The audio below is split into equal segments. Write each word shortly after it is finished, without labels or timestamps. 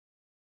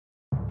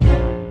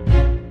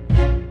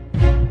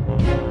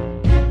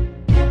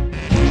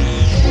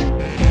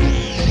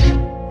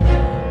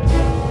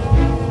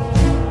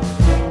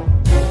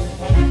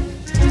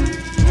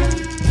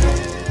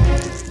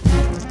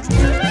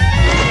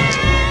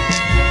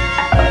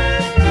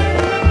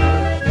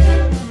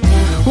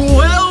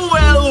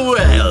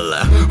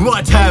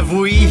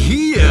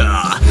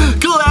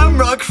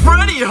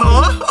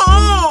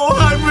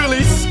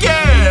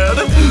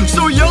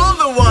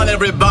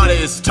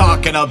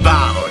talking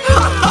about?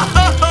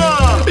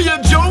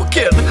 You're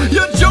joking,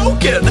 you're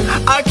joking.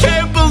 I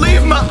can't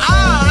believe my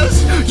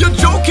eyes. You're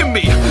joking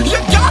me, you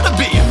gotta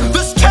be.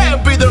 This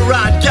can't be the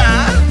right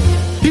guy.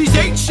 He's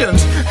ancient,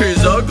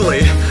 he's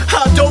ugly.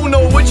 I don't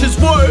know which is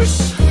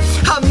worse.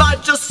 I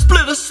might just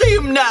split a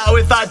seam now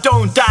if I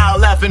don't die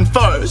laughing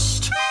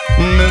first.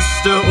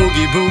 Mr.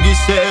 Oogie Boogie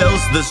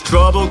says there's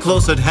trouble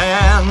close at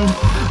hand.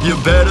 You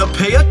better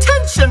pay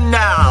attention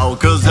now,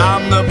 cause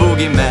I'm the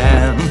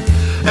boogeyman.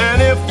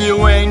 And if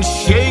you ain't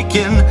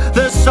shaking,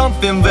 there's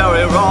something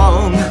very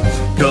wrong,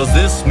 cause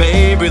this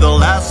may be the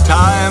last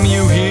time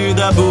you hear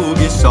that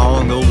boogie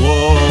song. Oh,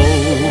 whoa,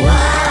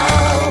 whoa,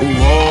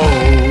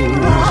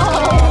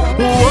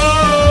 whoa.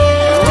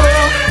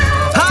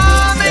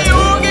 I'm the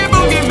Oogie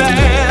Boogie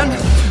Man.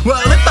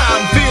 Well, if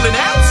I'm feeling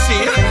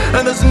antsy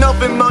and there's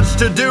nothing much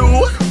to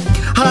do,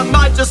 I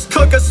might just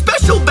cook a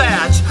special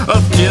batch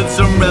of kids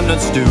some remnant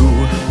stew.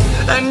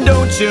 And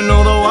don't you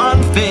know the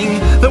one thing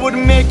that would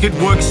make it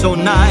work so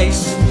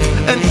nice?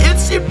 An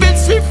itsy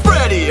bitsy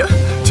Freddy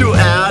to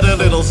add a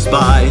little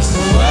spice.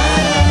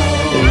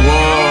 Whoa,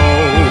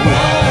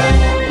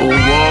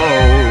 whoa,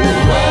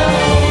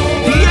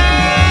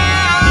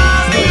 yeah,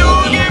 I'm the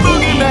Oogie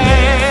Boogie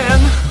Man.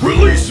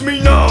 Release me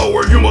now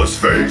or you must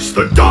face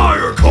the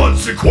dire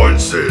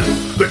consequences.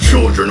 The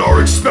children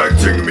are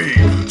expecting me,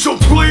 so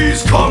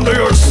please come to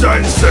your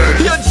senses.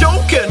 You're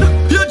joking,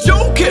 you're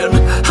joking.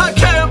 I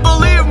can't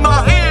believe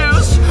my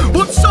ears.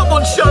 Would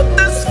someone shut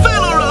this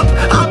filler up?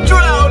 I'm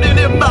drowning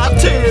in my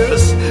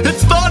tears.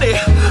 It's funny,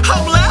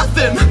 I'm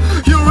laughing.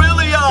 You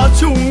really are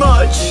too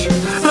much.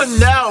 And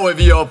now with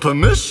your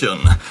permission,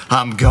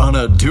 I'm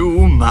gonna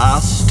do my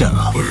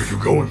stuff. What are you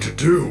going to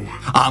do?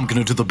 I'm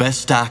gonna do the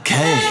best I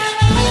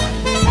can.